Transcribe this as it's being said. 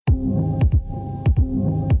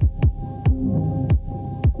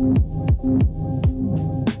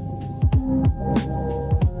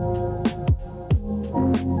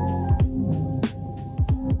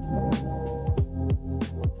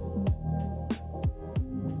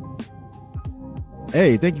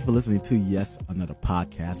Hey, thank you for listening to Yes, Another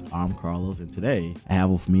Podcast. I'm Carlos, and today I have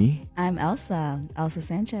with me I'm Elsa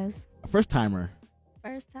Sanchez. a first-timer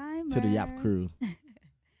First timer. to the Yap crew.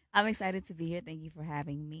 I'm excited to be here. Thank you for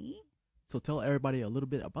having me. So tell everybody a little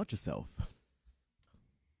bit about yourself.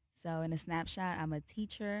 So in a snapshot, I'm a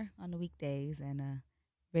teacher on the weekdays and a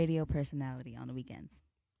radio personality on the weekends.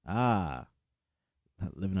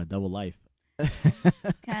 Living a double life.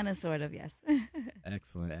 Kind of, sort of, yes.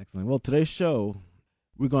 Excellent, excellent. Well, today's show,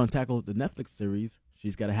 we're going to tackle the Netflix series,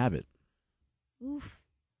 She's Gotta Have It. Oof.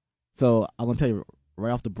 So I'm going to tell you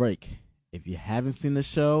right off the break, if you haven't seen the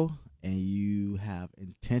show and you have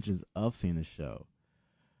intentions of seeing the show,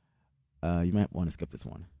 you might want to skip this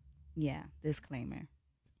one. Yeah, disclaimer.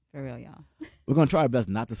 For real, y'all. We're going to try our best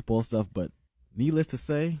not to spoil stuff, but needless to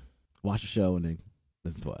say, watch the show and then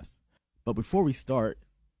listen to us. But before we start,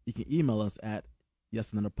 you can email us at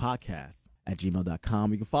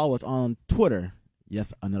yesanotherpodcast@gmail.com. You can follow us on Twitter,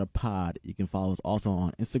 yesanotherpod. You can follow us also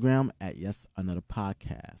on Instagram at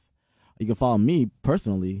yesanotherpodcast. You can follow me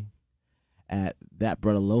personally at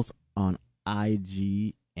thatbrotherlos on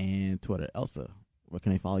IG and Twitter. Elsa, where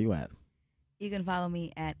can they follow you at? You can follow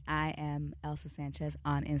me at I am Elsa Sanchez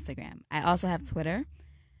on Instagram. I also have Twitter,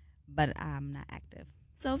 but I'm not active.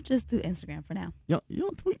 So just do Instagram for now. You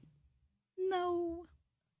don't tweet? No.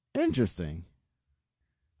 Interesting.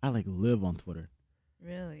 I live on Twitter.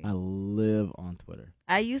 Really? I live on Twitter.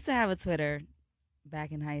 I used to have a Twitter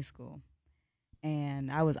back in high school,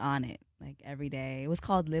 and I was on it every day. It was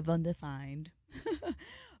called Live Undefined.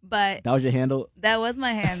 But That was your handle? that was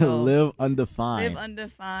my handle. Live Undefined. Live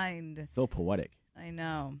Undefined. So poetic. I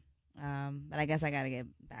know. But I guess I got to get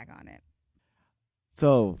back on it.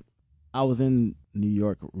 So I was in New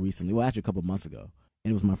York recently, well, actually a couple of months ago, and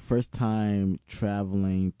it was my first time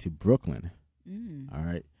traveling to Brooklyn. All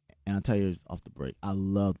right. And I'll tell you off the break, I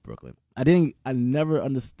loved Brooklyn. I never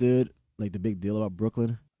understood the big deal about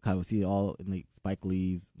Brooklyn. I would see it all in Spike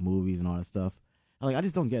Lee's movies and all that stuff. I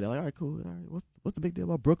just don't get it. All right, cool. All right, what's the big deal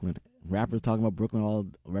about Brooklyn? Rappers talking about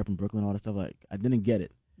Brooklyn, rapping Brooklyn, all that stuff. I didn't get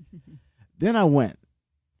it. Then I went.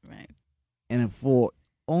 Right. And for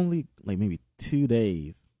only maybe 2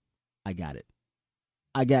 days, I got it.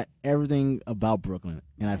 I got everything about Brooklyn,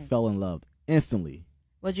 and I fell in love instantly.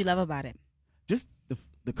 What'd you love about it? Just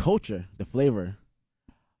the culture, the flavor.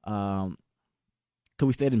 Cause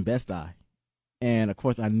we stayed in Bed-Stuy, and of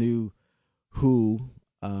course I knew who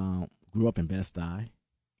grew up in Bed-Stuy,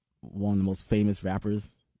 one of the most famous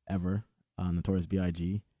rappers ever, Notorious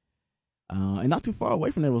B.I.G. And not too far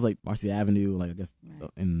away from there was Marcy Avenue, I guess,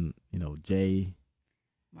 Right. in Jay.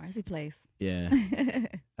 Marcy Place. Yeah.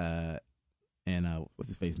 And what's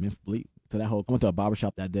his face, Memphis Bleak. So I went to a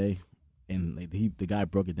barbershop that day, and the guy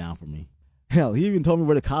broke it down for me. Hell, he even told me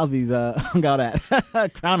where the Cosbys hung out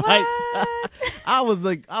at Crown Heights. I was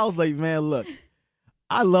like, man, look,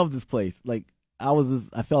 I love this place. I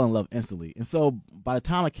fell in love instantly. And so by the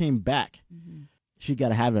time I came back, She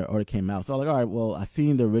Gotta Have It already came out. So I was like, all right, well, I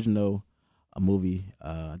seen the original movie.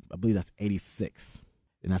 I believe that's 86,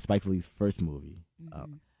 and that's Spike Lee's first movie.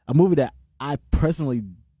 A movie that I personally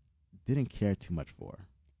didn't care too much for.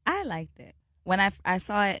 I liked it. When I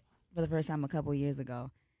saw it for the first time a couple years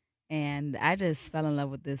ago, and I just fell in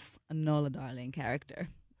love with this Enola Darling character.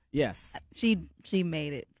 Yes. She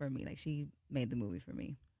made it for me. She made the movie for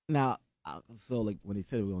me. Now, so when they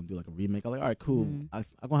said we were going to do a remake, I'm like, all right, cool. I'm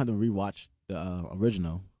going to have to rewatch the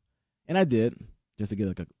original. And I did, just to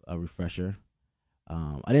get a refresher.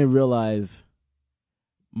 I didn't realize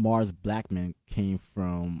Mars Blackman came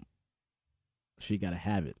from She Gotta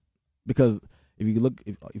Have It. Because if you look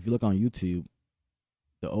on YouTube,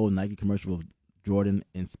 the old Nike commercial of Jordan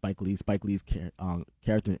and Spike Lee's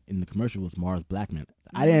character in the commercial was Mars Blackman.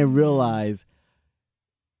 I didn't realize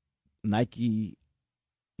Nike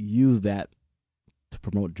used that to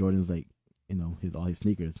promote Jordan's all his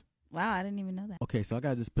sneakers. Wow, I didn't even know that. Okay, so I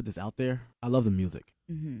gotta just put this out there. I love the music.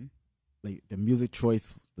 The music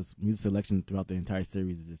choice, this music selection throughout the entire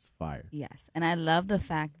series is just fire. Yes, and I love the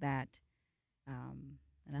fact that, and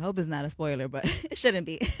I hope it's not a spoiler, but it shouldn't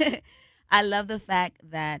be. I love the fact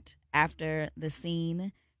that after the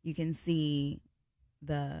scene, you can see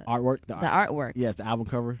the artwork. The artwork. Yes, the album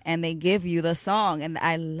cover. And they give you the song, and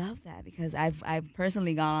I love that because I've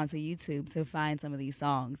personally gone onto YouTube to find some of these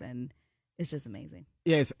songs, and it's just amazing.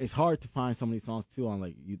 Yeah, it's hard to find some of these songs too on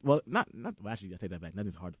not actually I take that back.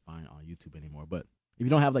 Nothing's hard to find on YouTube anymore. But if you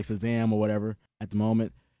don't have Shazam or whatever at the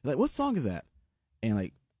moment, what song is that? And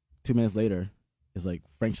 2 minutes later, it's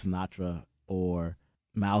Frank Sinatra or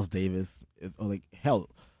Miles Davis, or hell,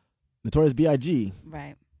 Notorious B.I.G.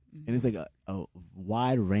 Right. And it's a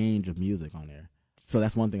wide range of music on there. So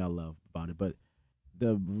that's one thing I love about it. But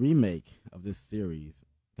the remake of this series.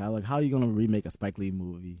 Like, how are you gonna remake a Spike Lee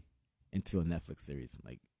movie into a Netflix series?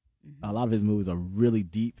 Like, a lot of his movies are really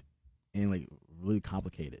deep and like really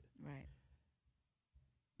complicated. Right.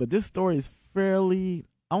 But this story is fairly,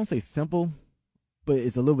 I won't say simple, but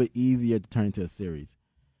it's a little bit easier to turn into a series.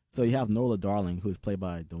 So you have Nola Darling, who is played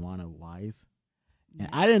by Dawana Wise. And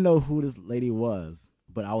I didn't know who this lady was,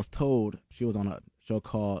 but I was told she was on a show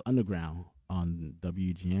called Underground on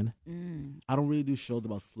WGN. I don't really do shows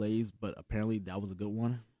about slaves, but apparently that was a good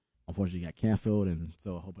one. Unfortunately, it got canceled, and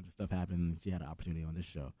so a whole bunch of stuff happened, and she had an opportunity on this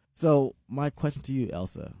show. So my question to you,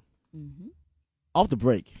 Elsa, off the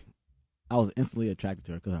break, I was instantly attracted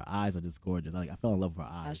to her because her eyes are just gorgeous. I fell in love with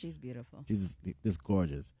her eyes. Oh, she's beautiful. She's just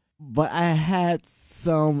gorgeous. But I had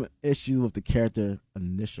some issues with the character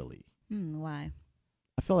initially. Why?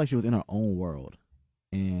 I felt like she was in her own world,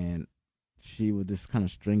 and she was just kind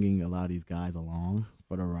of stringing a lot of these guys along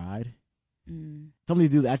for the ride. Some of these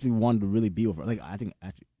dudes actually wanted to really be with her. Like, I think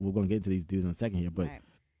actually we're going to get into these dudes in a second here, but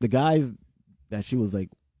the guys that she was like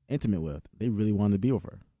intimate with, they really wanted to be with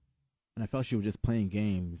her. And I felt she was just playing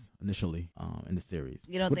games initially in the series.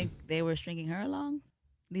 You don't think they were stringing her along?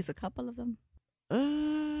 At least a couple of them?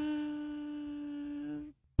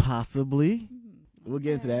 Possibly. We'll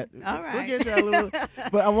get into that. All right. We'll get into that a little bit.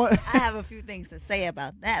 But I have a few things to say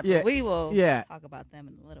about that, but we will talk about them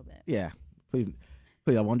in a little bit. Yeah. Please,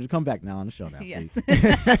 I want you to come back now on the show now, yes.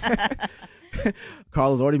 please.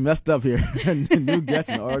 Carla's already messed up here. New guest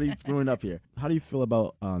and already screwing up here. How do you feel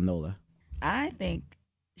about Nola? I think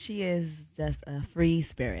she is just a free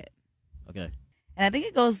spirit. Okay. And I think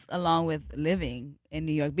it goes along with living in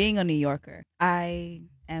New York, being a New Yorker. I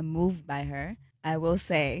am moved by her. I will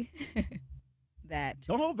say that.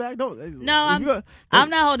 Don't hold back. No, I'm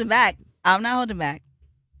not holding back. I'm not holding back.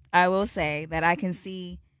 I will say that I can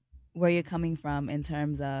see where you're coming from in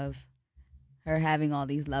terms of her having all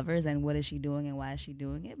these lovers and what is she doing and why is she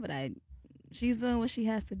doing it. But she's doing what she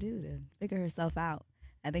has to do to figure herself out.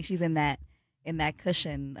 I think she's in that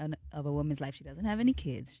cushion of a woman's life. She doesn't have any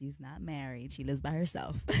kids. She's not married. She lives by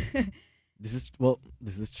herself. This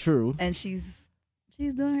is true. And she's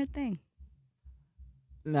doing her thing.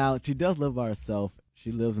 Now, she does live by herself.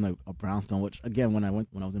 She lives in a brownstone, which again, when I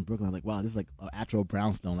was in Brooklyn, I was like, wow, this is like an actual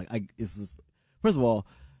brownstone. Like, first of all,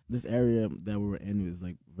 this area that we were in is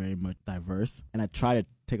like very much diverse. And I try to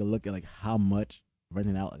take a look at like how much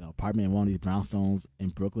renting out like an apartment in one of these brownstones in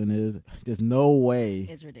Brooklyn is. There's no way.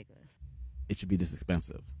 It's ridiculous. It should be this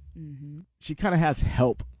expensive. She kind of has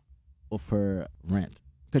help with her rent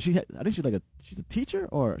because I think she's a teacher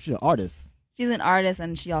or she's an artist. She's an artist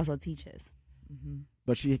and she also teaches.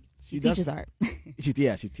 But she teaches art. she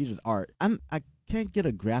teaches art. I can't get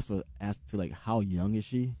a grasp as to like how young is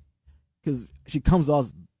she, because she comes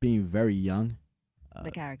off being very young. The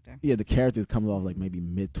character. Yeah, the character comes off like maybe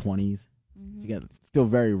mid-20s. She got still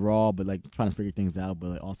very raw, but like trying to figure things out, but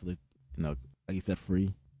like also like you said,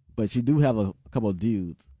 free. But she do have a couple of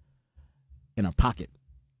dudes in her pocket,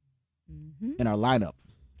 in our lineup.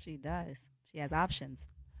 She does. She has options.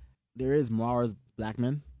 There is Mars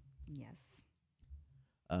Blackman. Yes.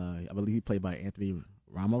 I believe he played by Anthony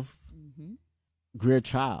Ramos. Greer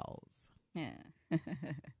Childs. Yeah.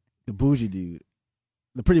 The bougie dude.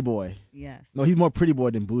 The pretty boy. Yes. No, he's more pretty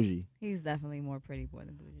boy than bougie. He's definitely more pretty boy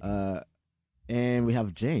than bougie. And we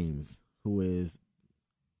have James, who is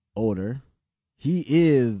older. He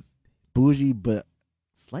is bougie, but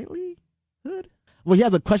slightly hood. Well, he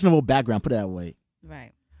has a questionable background, put it that way.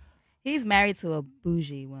 Right. He's married to a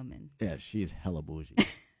bougie woman. Yeah, she is hella bougie.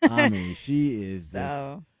 I mean, she is just...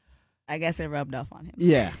 So, I guess it rubbed off on him.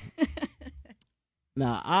 Yeah.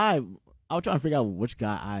 Now, I was trying to figure out which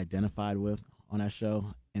guy I identified with on that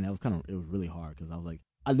show, and it was really hard, because I was like,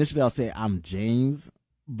 initially I'll say I'm James,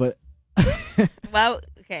 but... Well,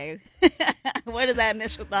 okay. Where does that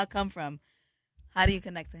initial thought come from? How do you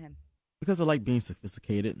connect to him? Because I like being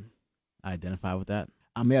sophisticated. I identify with that.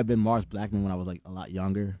 I may have been Mars Blackman when I was like a lot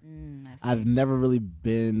younger. I've never really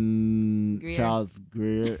been Greer. Charles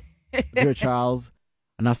Greer Charles.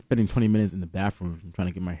 I'm not spending 20 minutes in the bathroom trying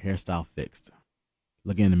to get my hairstyle fixed.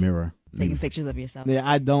 Looking in the mirror. Taking pictures of yourself. Yeah,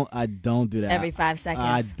 I don't do that. Every 5 seconds.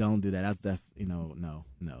 I don't do that. That's no.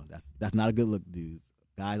 That's not a good look, dudes.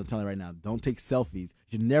 Guys, I'm telling you right now, don't take selfies.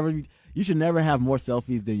 You should never have more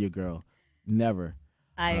selfies than your girl. Never.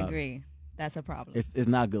 I agree. That's a problem. It's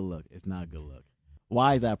not a good look. It's not a good look.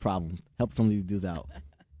 Why is that a problem? Help some of these dudes out.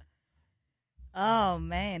 Oh,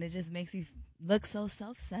 man. It just makes you look so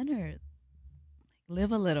self-centered.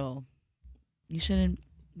 Live a little. You shouldn't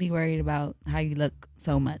be worried about how you look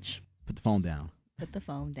so much. Put the phone down. Put the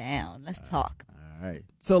phone down. Let's talk. All right.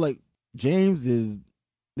 So, like, James is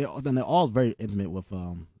they're all very intimate with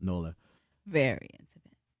Nola, Very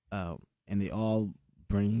intimate. and they all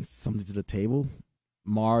bring something to the table.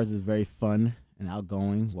 Mars is very fun and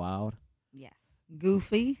outgoing, wild, Yes.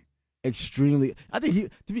 Goofy. extremely. I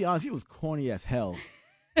think to be honest, he was corny as hell.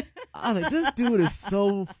 I was like, this dude is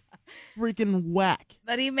so freaking whack.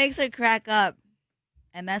 But he makes her crack up.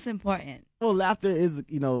 And that's important. Well,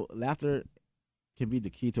 laughter can be the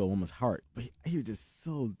key to a woman's heart, but he was just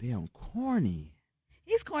so damn corny.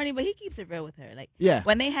 He's corny, but he keeps it real with her. Like Yeah,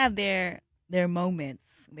 when they have their moments,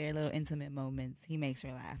 their little intimate moments, he makes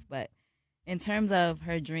her laugh. But in terms of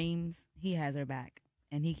her dreams, he has her back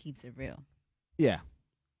and he keeps it real. yeah,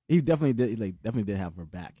 he definitely did. Like, definitely did have her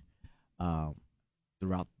back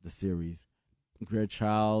throughout the series. Greer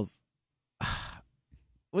Childs,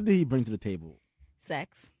 what did he bring to the table?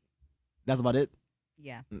 Sex. That's about it.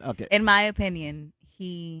 Yeah. Okay. In my opinion,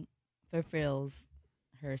 he fulfills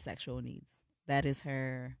her sexual needs. That is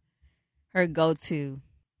her go-to.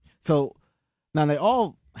 So now they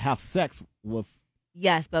all have sex with.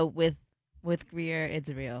 Yes, but with Greer, it's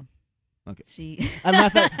real. Okay. She. As a matter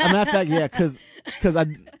of fact, yeah, because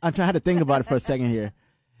I tried to think about it for a second here,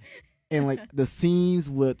 and like the scenes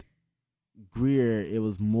with Greer, it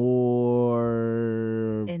was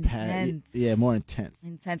more Intense. yeah, more intense.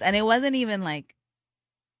 Intense, and it wasn't even like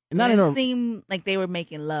Not it in didn't a. seem like they were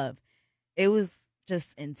making love. It was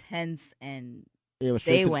just intense, and It was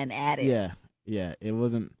they went at it. Yeah, yeah. It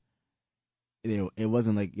wasn't. It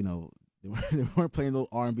wasn't like they weren't playing little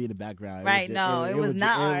R&B in the background. Right? It was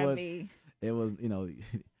not R&B. It was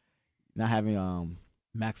not having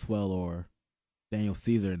Maxwell or Daniel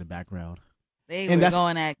Caesar in the background. They And were that's-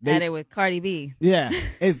 going at it with Cardi B. Yeah,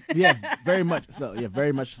 very much so. Yeah,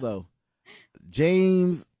 very much so.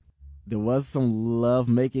 James, there was some love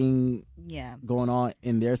making Yeah. going on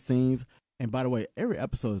in their scenes. And by the way, every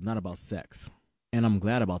episode is not about sex, and I'm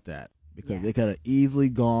glad about that because Yeah. they could have easily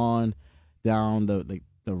gone down the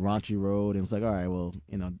raunchy road, and it's like, all right, well,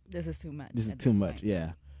 This is too much. this is at too this much. point.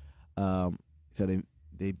 Yeah. So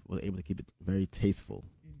they were able to keep it very tasteful.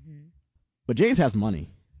 Mhm. But James has money.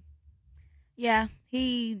 Yeah,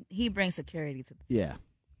 he brings security to the Yeah,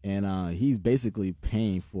 and he's basically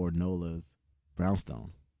paying for Nola's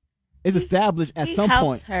brownstone. It's established at he some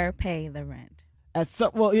helps point. her pay the rent. At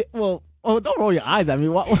some don't roll your eyes at me.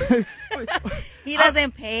 What? He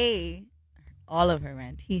doesn't pay all of her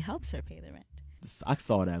rent. He helps her pay the rent. I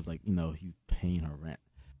saw it as like he's paying her rent.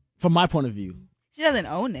 From my point of view, She doesn't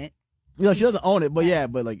own it. she doesn't own it, but yeah,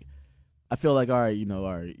 but like I feel like all right,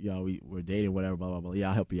 we're dating, whatever, blah blah blah. Yeah,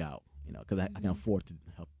 I'll help you out, because I can afford to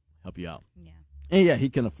help you out. Yeah. And yeah, he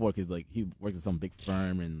can afford because like he works at some big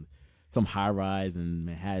firm and some high rise in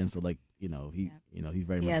Manhattan, so like he's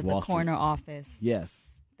very He much has Wall the corner Street. office.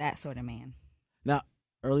 Yes. That sort of man. Now,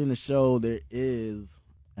 early in the show, there is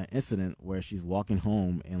an incident where she's walking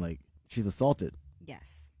home and like she's assaulted,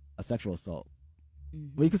 Yes. a sexual assault.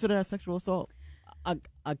 Mhm. Would you consider that sexual assault?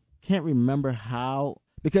 I can't remember how,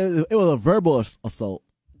 because it was a verbal assault.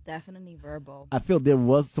 Definitely verbal. I feel there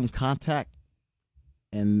was some contact,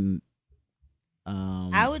 and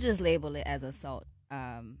I would just label it as assault.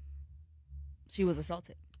 She was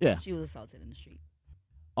assaulted. Yeah. She was assaulted in the street.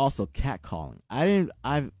 also catcalling.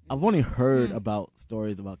 I've only heard about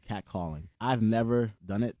stories about catcalling. I've never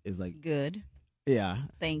done it. It's like, Good. yeah.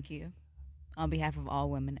 Thank you. On behalf of all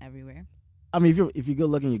women everywhere. I mean, if you're good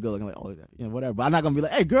looking, you're good looking. Like, oh, whatever. But I'm not gonna be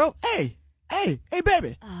like, hey, girl, hey,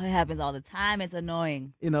 baby. Oh, it happens all the time. It's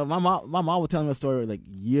annoying. My mom was telling me a story like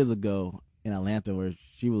years ago in Atlanta where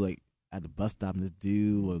she was like at the bus stop and this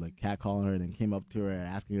dude was like catcalling her and then came up to her and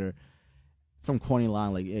asking her some corny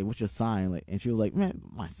line like, hey, what's your sign? Like, and she was like, man,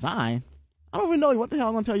 my sign? I don't even know. What the hell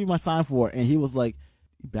am I gonna tell you my sign for? And he was like,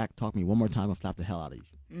 you back talk me one more time, I'll slap the hell out of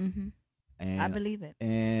you. Mm-hmm. And I believe it.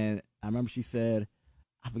 And I remember she said,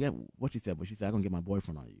 I forget what she said, but she said, I'm gonna get my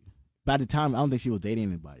boyfriend on you. By the time, I don't think she was dating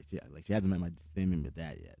anybody. She hasn't met my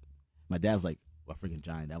dad yet. My dad's like a freaking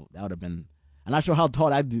giant. That would have been. I'm not sure how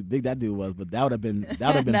tall big that dude was, but that would have been. That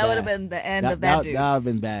would have been. That bad. would have been the end of that dude. That would have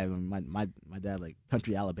been bad. My dad like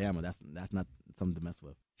country Alabama. That's not something to mess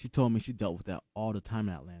with. She told me she dealt with that all the time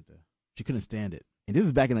in Atlanta. She couldn't stand it, and this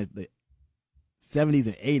is back in the 70s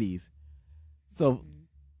and 80s. So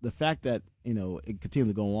the fact that it continues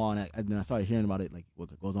to go on, and then I started hearing about it, like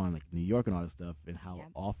what goes on in like New York and all this stuff, and how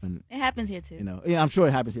often it happens here too. Yeah, I'm sure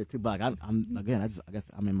it happens here too. But like, I'm again, I guess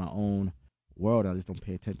I'm in my own world. I just don't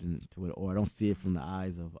pay attention to it, or I don't see it from the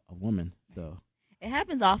eyes of a woman. So it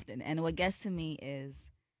happens often, and what gets to me is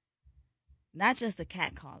not just the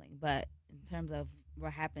catcalling, but in terms of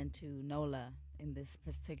what happened to Nola in this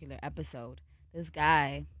particular episode. This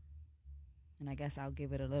guy, and I guess I'll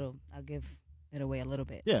give it away a little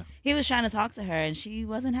bit. Yeah. He was trying to talk to her, and she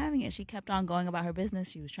wasn't having it. She kept on going about her business.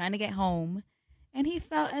 She was trying to get home, and he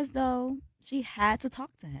felt as though she had to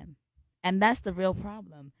talk to him. And that's the real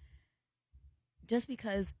problem. Just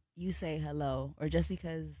because you say hello or just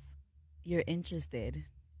because you're interested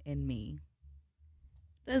in me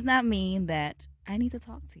does not mean that I need to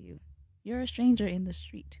talk to you. You're a stranger in the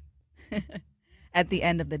street at the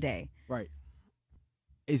end of the day. Right.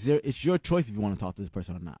 It's your choice if you want to talk to this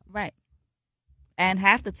person or not. Right. And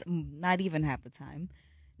not even half the time,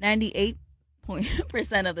 98%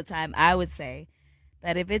 of the time, I would say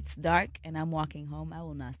that if it's dark and I'm walking home, I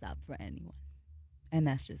will not stop for anyone. And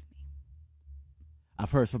that's just me.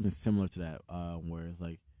 I've heard something similar to that, where it's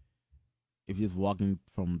like if you're just walking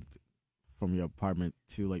from your apartment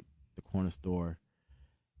to like the corner store,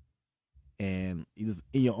 and you just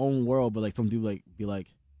in your own world, but like some dude like be like,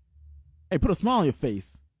 "Hey, put a smile on your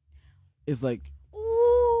face." It's like,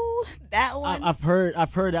 ooh, that one. I've heard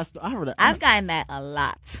that. I've gotten that a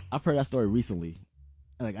lot. I've heard that story recently,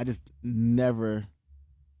 and like I just never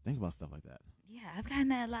think about stuff like that. Yeah, I've gotten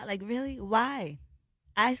that a lot. Like, really? Why?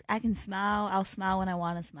 I can smile. I'll smile when I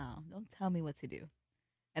want to smile. Don't tell me what to do.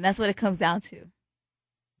 And that's what it comes down to.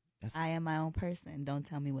 I am my own person. Don't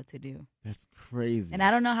tell me what to do. That's crazy. And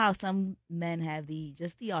I don't know how some men have the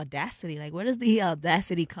audacity. Like, where does the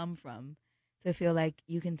audacity come from to feel like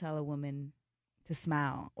you can tell a woman to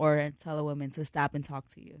smile or tell a woman to stop and talk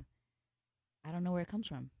to you? I don't know where it comes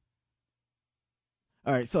from.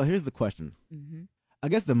 All right, so here's the question. Mm-hmm. I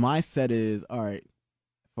guess the mindset is, all right,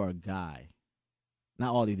 for a guy,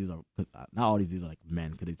 not all these dudes are like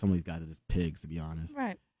men, because some of these guys are just pigs, to be honest.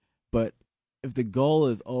 Right. But if the goal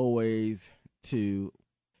is always to,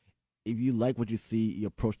 if you like what you see, you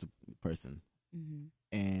approach the person, mm-hmm.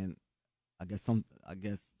 and I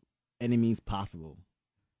guess any means possible.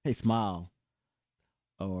 Hey, smile,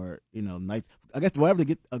 or nice. I guess whatever to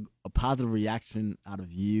get a positive reaction out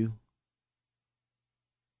of you,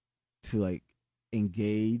 to like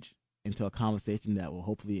engage into a conversation that will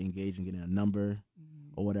hopefully engage in getting a number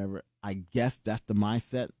or whatever. I guess that's the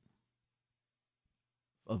mindset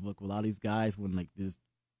of like a lot of these guys when like just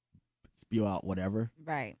spew out whatever.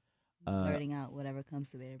 Right. Blurting out whatever comes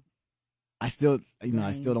to their I still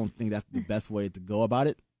don't think that's the best way to go about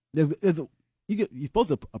it. You're supposed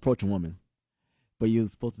to approach a woman, but you're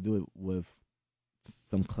supposed to do it with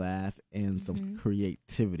some class and some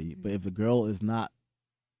creativity. But if the girl is not,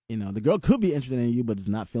 the girl could be interested in you, but is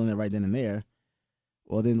not feeling it right then and there,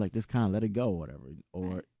 well, then like just kind of let it go, or whatever.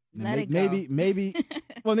 Or maybe.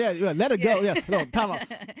 Well, yeah, let it go. Yeah, no, time out.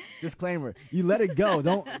 Disclaimer: you let it go.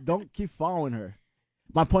 Don't keep following her.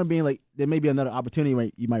 My point being, like, there may be another opportunity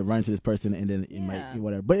where you might run into this person, and then it might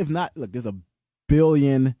whatever. But if not, look, there's a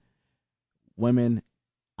billion women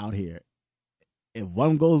out here. If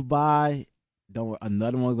one goes by, don't worry,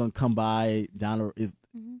 another one's gonna come by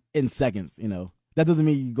in seconds. That doesn't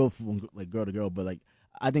mean you go from like girl to girl, but like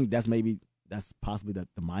I think that's possibly the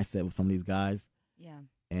mindset of some of these guys. Yeah.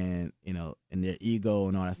 And and their ego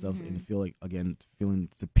and all that stuff, and they feel like, again, feeling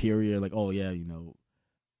superior, like, oh yeah,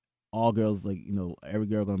 all girls, like, every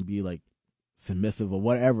girl gonna be like submissive or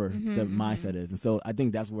whatever the mindset is. And so I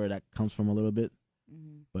think that's where that comes from a little bit.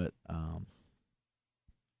 But I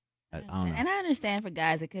don't know. And I understand for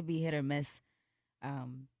guys it could be hit or miss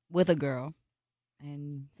with a girl.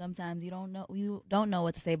 And sometimes you don't know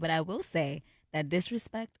what to say, but I will say that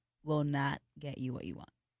disrespect will not get you what you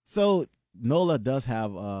want. So Nola does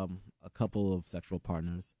have a couple of sexual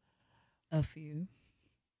partners. A few.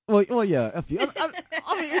 Well, yeah, a few.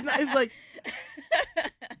 I mean, it's like,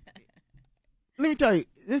 let me tell you,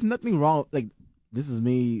 there's nothing wrong. Like, this is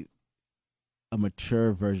me, a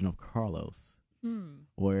mature version of Carlos,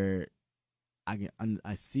 where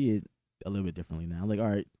I see it a little bit differently now. I'm like, all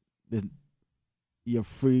right, you're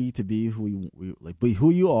free to be be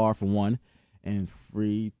who you are, for one, and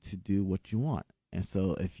free to do what you want. And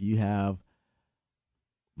so if you have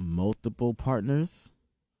multiple partners,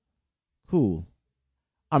 cool.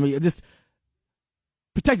 I mean, just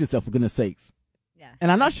protect yourself, for goodness sakes. Yes.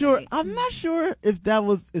 And I'm not sure if that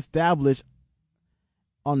was established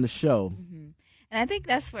on the show. And I think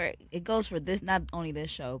that's where it goes for this, not only this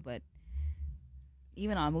show, but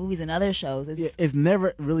even on movies and other shows. It's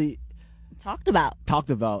never really talked about.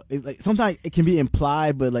 It's like sometimes it can be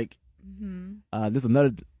implied, but like there's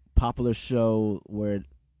another popular show where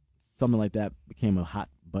something like that became a hot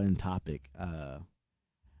button topic.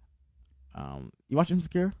 You watch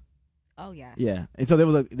Insecure? Oh yeah. Yeah, and so there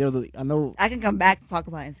was a I know I can come back to talk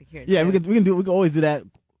about Insecure. Yeah, we can always do that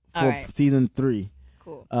for season 3.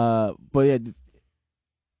 Cool. But yeah,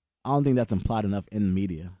 I don't think that's implied enough in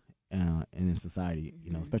media and in society.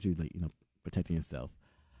 Especially like protecting yourself.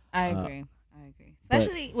 I agree.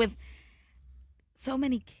 Especially with so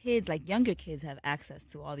many kids, like younger kids, have access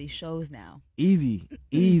to all these shows now. Easy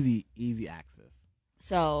access.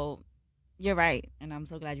 So you're right, and I'm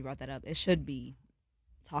so glad you brought that up. It should be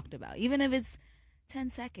talked about, even if it's 10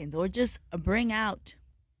 seconds, or just bring out,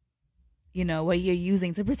 what you're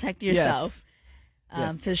using to protect yourself.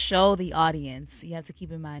 Yes. To show the audience. You have to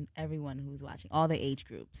keep in mind everyone who's watching, all the age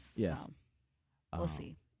groups. Yes. We'll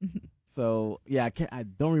see. So yeah, I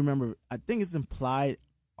don't remember. I think it's implied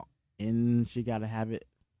in She Gotta Have It,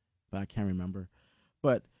 but I can't remember.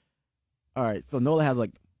 But all right, so Nola has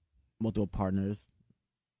like multiple partners,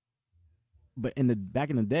 but back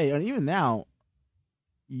in the day, and even now,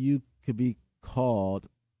 you could be called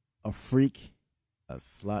a freak, a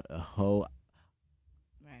slut, a hoe,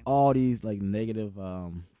 right. All these like negative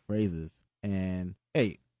phrases. And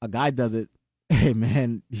hey, a guy does it. Hey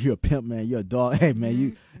man, you're a pimp, man. You're a dog. Hey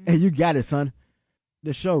man, you got it, son.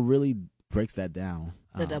 The show really breaks that down.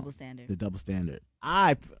 The double standard. The double standard.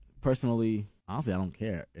 I personally, honestly, I don't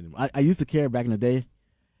care anymore. I used to care back in the day,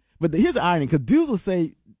 but here's the irony: because dudes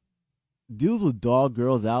would dog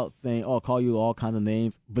girls out, saying, "Oh, call you all kinds of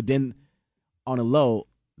names," but then on the low,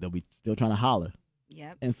 they'll be still trying to holler.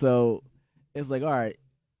 Yep. And so it's like, all right.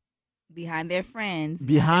 Behind their friends'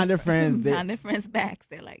 backs,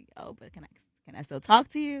 they're like, "Oh, but can I still talk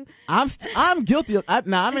to you?" I'm guilty of. I'm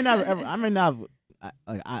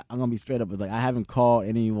gonna be straight up. It's like I haven't called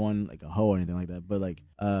anyone like a hoe or anything like that. But like,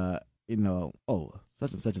 oh,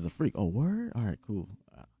 such and such is a freak. Oh, word. All right, cool.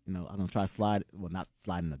 I'm gonna try to slide. Well, not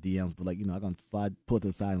slide in the DMs, but like, I'm gonna pull it to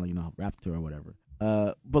the side and like, rap to her or whatever.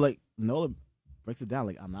 But like Nola breaks it down.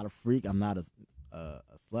 Like, I'm not a freak. I'm not a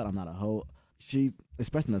slut. I'm not a hoe. She's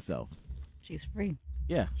expressing herself. She's free.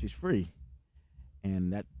 Yeah, she's free,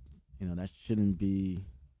 and that that shouldn't be.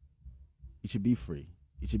 You should be free.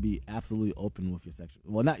 You should be absolutely open with your sexual.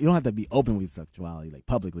 Well, you don't have to be open with your sexuality like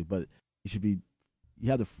publicly, but you should be.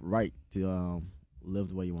 You have the right to live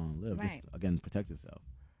the way you want to live. Right. Just, again, protect yourself.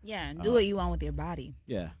 Yeah, and do what you want with your body.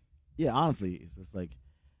 Yeah. Honestly, it's just like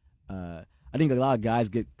I think a lot of guys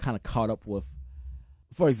get kind of caught up with.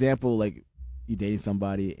 For example, like you dating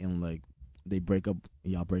somebody and like they break up,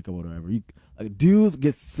 y'all break up or whatever. Dudes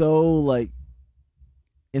get so like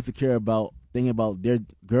insecure about thinking about their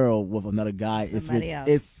girl with another guy. Somebody else.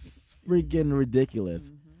 It's freaking ridiculous.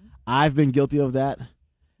 Mm-hmm. I've been guilty of that.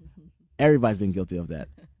 Everybody's been guilty of that.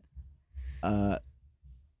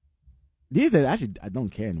 These days, actually, I don't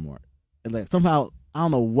care anymore. And like somehow, I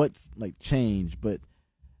don't know what's like changed, but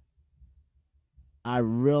I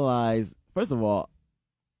realize, first of all,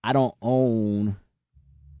 I don't own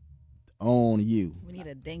you. We need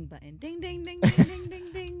a ding button. Ding, ding, ding, ding, ding, ding,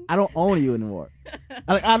 ding. I don't own you anymore.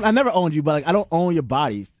 I never owned you, but like I don't own your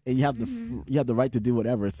bodies, and you have the right to do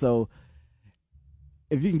whatever. So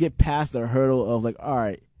if you can get past the hurdle of like, all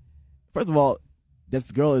right, first of all,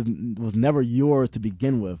 this girl was never yours to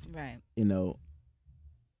begin with, right?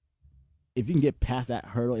 If you can get past that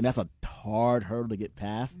hurdle, and that's a hard hurdle to get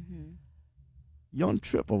past, you don't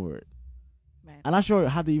trip over it. Right. I'm not sure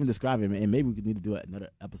how to even describe it, and maybe we need to do another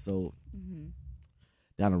episode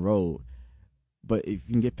down the road. But if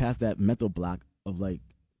you can get past that mental block of like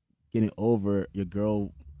getting over your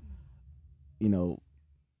girl,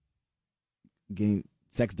 getting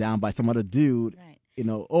sexed down by some other dude, right.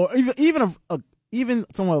 Or even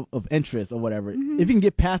someone of interest or whatever. If you can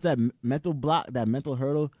get past that mental block, that mental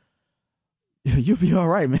hurdle, you'll be all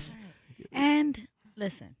right, man. Right. And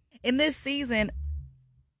listen, in this season,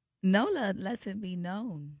 Nola lets it be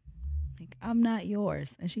known, like, I'm not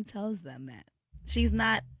yours. And she tells them that. She's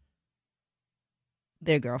not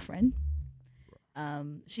their girlfriend.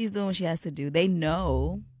 She's doing what she has to do. They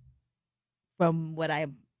know from what I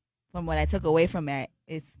took away from it,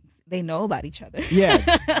 they know about each other.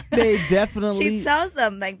 Yeah, they definitely. She tells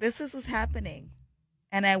them, like, this is what's happening.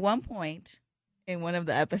 And at one point in one of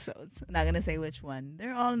the episodes, I'm not going to say which one,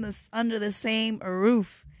 they're all under the same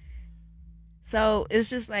roof. So it's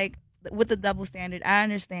just like, with the double standard, I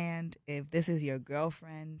understand if this is your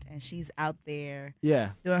girlfriend and she's out there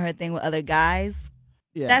doing her thing with other guys,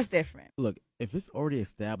 that's different. Look, if it's already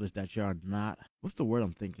established that you're not, what's the word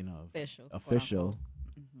I'm thinking of? Official.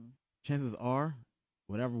 Chances are,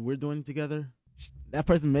 whatever we're doing together, that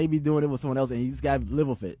person may be doing it with someone else, and you just gotta live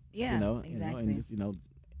with it. Yeah, exactly. And just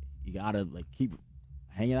you gotta like keep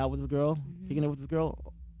hanging out with this girl, kicking it with this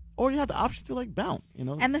girl. Or you have the option to like bounce,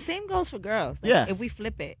 And the same goes for girls. Like, if we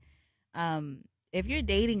flip it, if you're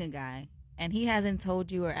dating a guy and he hasn't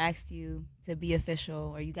told you or asked you to be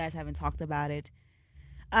official, or you guys haven't talked about it,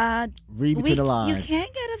 read between the lines. You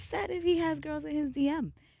can't get upset if he has girls in his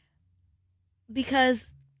DM, because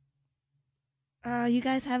you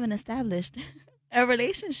guys haven't established a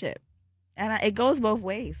relationship, and it goes both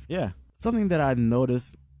ways. Yeah. Something that I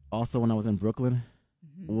noticed also when I was in Brooklyn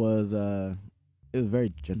was it was very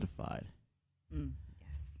gentrified.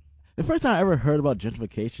 Yes. The first time I ever heard about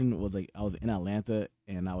gentrification was like I was in Atlanta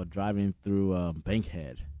and I was driving through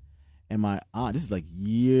Bankhead, and my aunt, this is like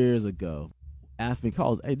years ago, asked me,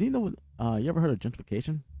 "Carl, hey, do you know what? You ever heard of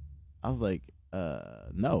gentrification?" I was like,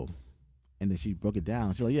 no. And then she broke it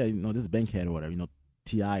down. She's like, "Yeah, this is Bankhead or whatever.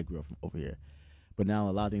 Ti grew up from over here, but now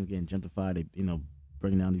a lot of things getting gentrified. They,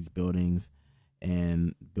 bringing down these buildings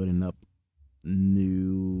and building up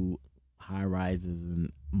new high rises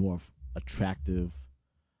and more attractive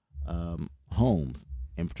homes,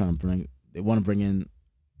 and they want to bring in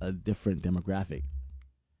a different demographic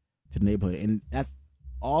to the neighborhood, and that's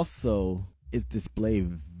also is displayed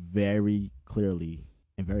very clearly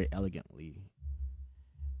and very elegantly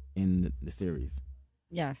in the series.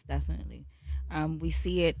 Yes, definitely. We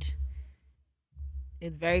see it.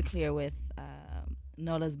 It's very clear with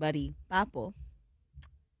Nola's buddy Papo,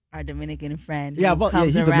 our Dominican friend. Yeah, who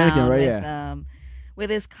comes he's around Dominican, right? with, Yeah. with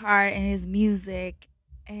his car and his music,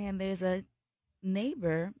 and there's a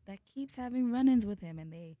neighbor that keeps having run-ins with him,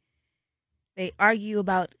 and they argue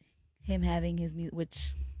about him having his music,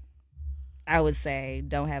 which I would say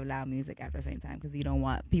don't have loud music after a certain time because you don't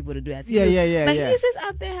want people to do that to you. Yeah. But he's just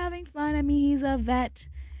out there having fun. I mean, he's a vet,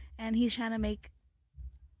 and he's trying to make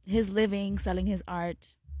his living selling his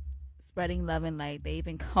art, spreading love and light. They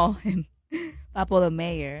even call him Papo the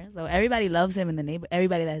mayor. So everybody loves him in the neighborhood.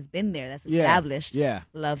 Everybody that has been there, that's established,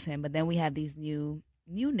 loves him. But then we have these new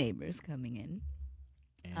neighbors coming in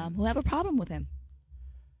who have a problem with him.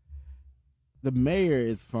 The mayor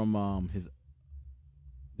is from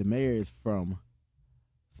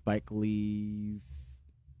Spike Lee's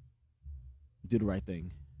Do the Right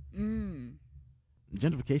Thing.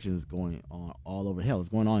 Gentrification is going on all over. Hell, it's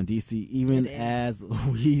going on in DC even as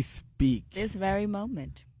we speak. This very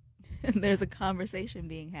moment, there's a conversation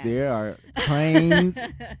being had. There are trains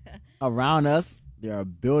around us. There are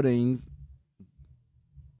buildings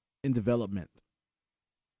in development,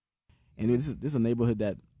 and this is a neighborhood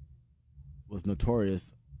that was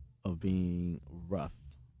notorious of being rough,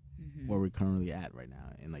 where we're currently at right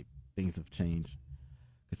now, and like things have changed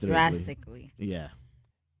drastically. Yeah,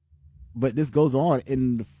 but this goes on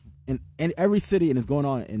in every city, and it's going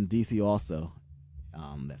on in DC also.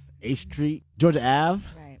 That's H Street, Georgia Ave,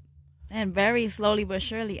 right, and very slowly but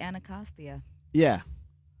surely Anacostia. Yeah,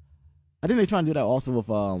 I think they're trying to do that also with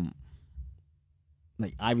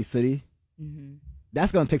like Ivy City.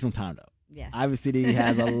 That's gonna take some time though. Yeah, Ivy City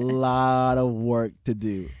has a lot of work to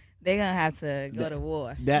do. They're gonna have to go to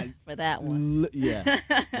war for that one. Yeah,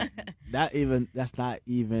 that's not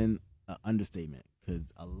even an understatement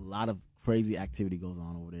because a lot of crazy activity goes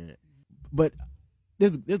on over there. But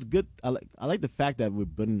there's good. I like the fact that we're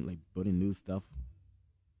building new stuff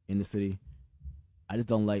in the city. I just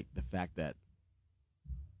don't like the fact that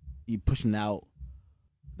you're pushing out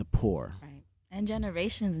the poor, right? And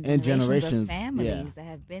generations of families yeah, that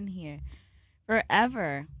have been here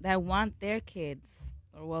forever, that want their kids,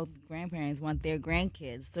 or grandparents want their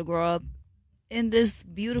grandkids to grow up in this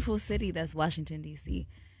beautiful city that's Washington, D.C.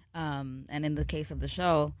 And in the case of the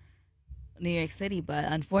show, New York City. But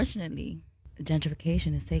unfortunately,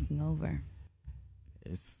 gentrification is taking over.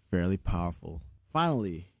 It's fairly powerful.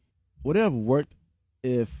 Finally, would it have worked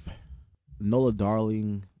if Nola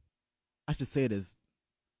Darling, I should say this,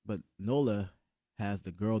 but Nola has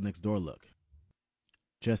the girl next door look.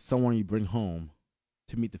 Just someone you bring home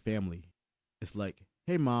to meet the family. It's like,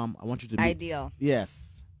 hey, Mom, I want you to meet. Ideal.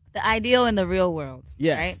 Yes. The ideal in the real world.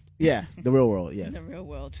 Yes. Right? Yeah, the real world, yes. In the real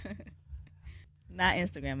world. Not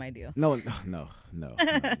Instagram ideal. No.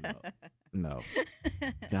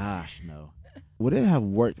 Gosh, no. Would it have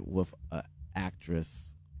worked with an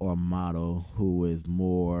actress or a model who is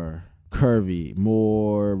more curvy,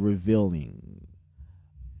 more revealing,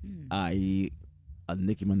 i.e., a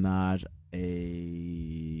Nicki Minaj,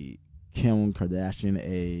 a Kim Kardashian,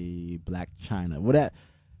 a Black China? Would that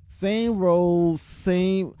same role,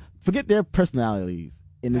 forget their personalities,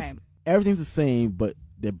 and right, everything's the same, but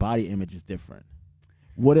their body image is different?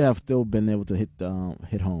 Would it have still been able to hit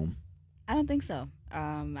home? I don't think so.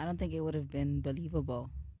 I don't think it would have been believable.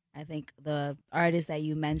 I think the artists that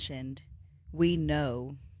you mentioned, we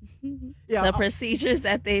know the procedures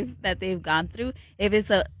that they've gone through. If it's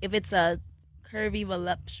a curvy,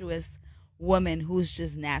 voluptuous woman who's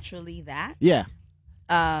just naturally that, yes.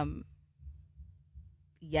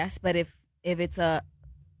 But if it's a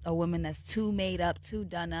woman that's too made up, too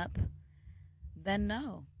done up, then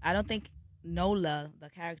no. I don't think Nola, the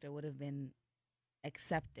character, would have been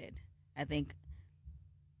accepted. I think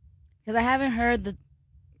because I haven't heard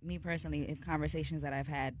me personally, in conversations that I've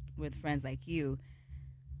had with friends like you,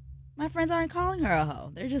 my friends aren't calling her a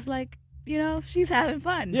hoe. They're just like, she's having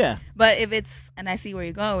fun. Yeah. But if it's, and I see where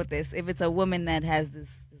you're going with this, if it's a woman that has this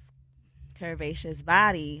curvaceous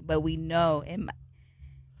body, but we know,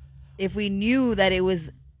 if we knew that it was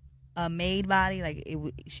a made body, like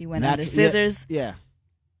she went under scissors, yeah,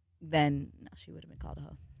 then no, she would have been called a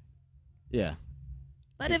hoe. Yeah.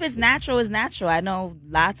 But if it's natural, it's natural. I know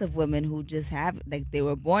lots of women who just have, like, they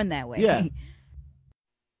were born that way. Yeah.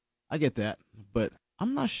 I get that, but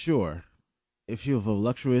I'm not sure if she was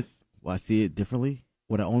voluptuous. Will I see it differently?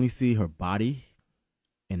 Would I only see her body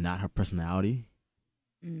and not her personality?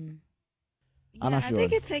 Yeah, I'm not sure. I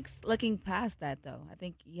think it takes looking past that, though. I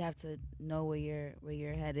think you have to know where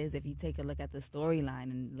your head is. If you take a look at the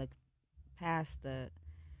storyline and look past the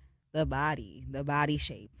body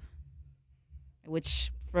shape,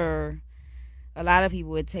 which for a lot of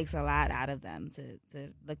people, it takes a lot out of them to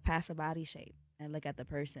look past the body shape and look at the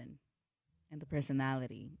person and the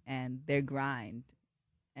personality and their grind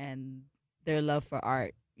and their love for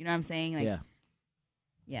art. You know what I'm saying? Like,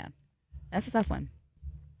 yeah, that's a tough one.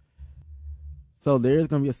 So there is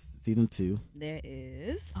going to be a season 2. There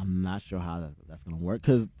is. I'm not sure how that's going to work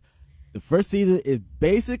because the first season is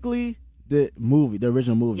basically the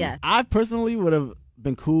original movie. Yeah. I personally would have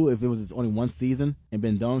been cool if it was just only one season and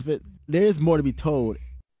been done with it. There is more to be told,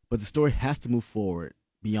 but the story has to move forward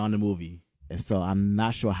beyond the movie. And so I'm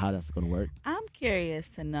not sure how that's going to work. I'm curious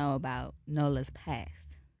to know about Nola's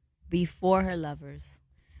past. Before her lovers,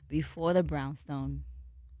 before the brownstone,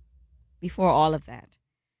 before all of that.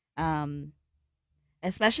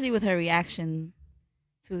 Especially with her reaction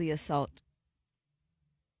to the assault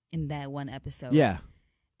in that one episode. Yeah.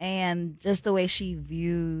 And just the way she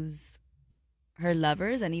views her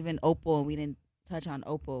lovers, and even Opal. We didn't touch on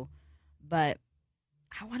Opal, but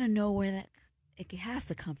I want to know where that, it has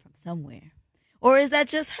to come from somewhere. Or is that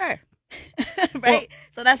just her? Right? Well,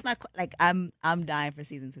 so that's my, like, I'm dying for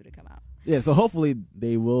season 2 to come out. Yeah, so hopefully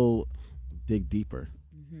they will dig deeper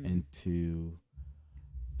into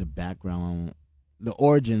the background, the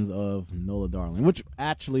origins of Nola Darling, which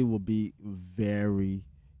actually will be very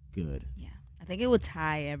good. Yeah. I think it will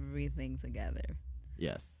tie everything together.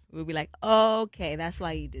 Yes. We'll be like, oh, okay, that's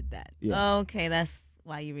why you did that. Yeah. Okay, that's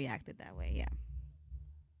why you reacted that way. Yeah.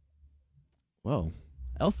 Well,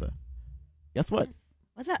 Elsa, guess what? Yes.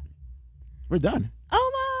 What's up? We're done.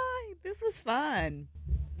 Oh my, this was fun.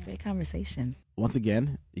 Great conversation. Once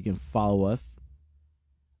again, you can follow us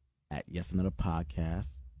at Yes Another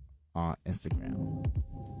Podcast on Instagram.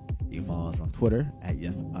 You can follow us on Twitter at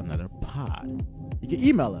Yes Another Pod. You can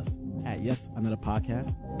email us at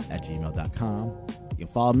yesanotherpodcast@gmail.com. You can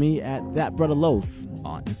follow me at ThatBrotherLos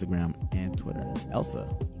on Instagram and Twitter. Elsa.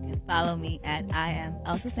 You can follow me at I am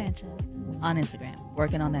Elsa Sanchez on Instagram.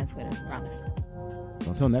 Working on that Twitter, promise.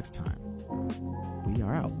 So until next time, we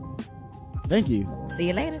are out. Thank you. See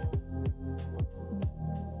you later.